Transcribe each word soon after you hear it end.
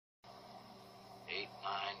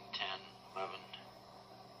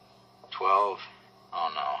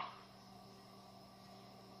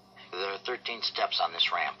13 steps on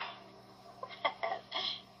this ramp.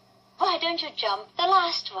 Why don't you jump the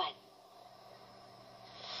last one?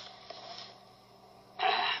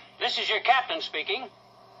 This is your captain speaking.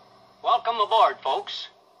 Welcome aboard, folks.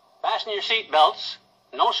 Fasten your seat belts.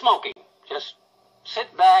 No smoking. Just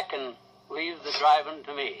sit back and leave the driving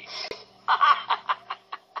to me.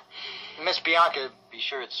 Miss Bianca, be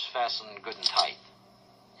sure it's fastened good and tight.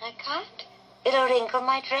 I can't. It'll wrinkle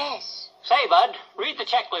my dress. Say, Bud, read the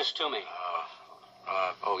checklist to me.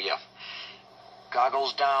 Oh, yeah.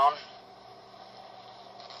 Goggles down.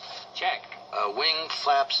 Check. Wing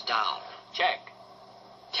flaps down. Check.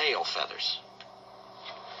 Tail feathers.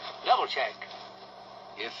 Double check.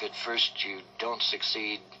 If at first you don't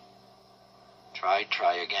succeed, try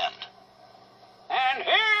again. And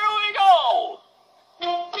here we go!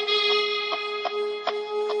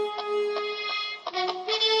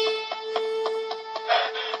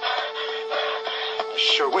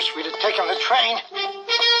 Sure wish we'd have taken the train.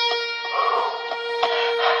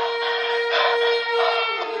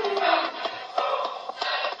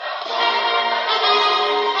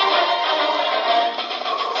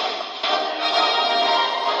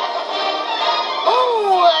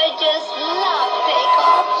 Oh, I just love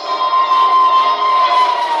takeoffs.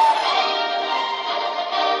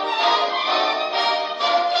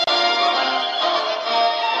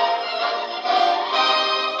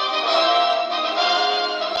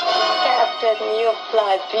 Captain, you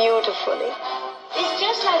fly beautifully. It's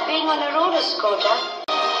just like being on a roller scooter.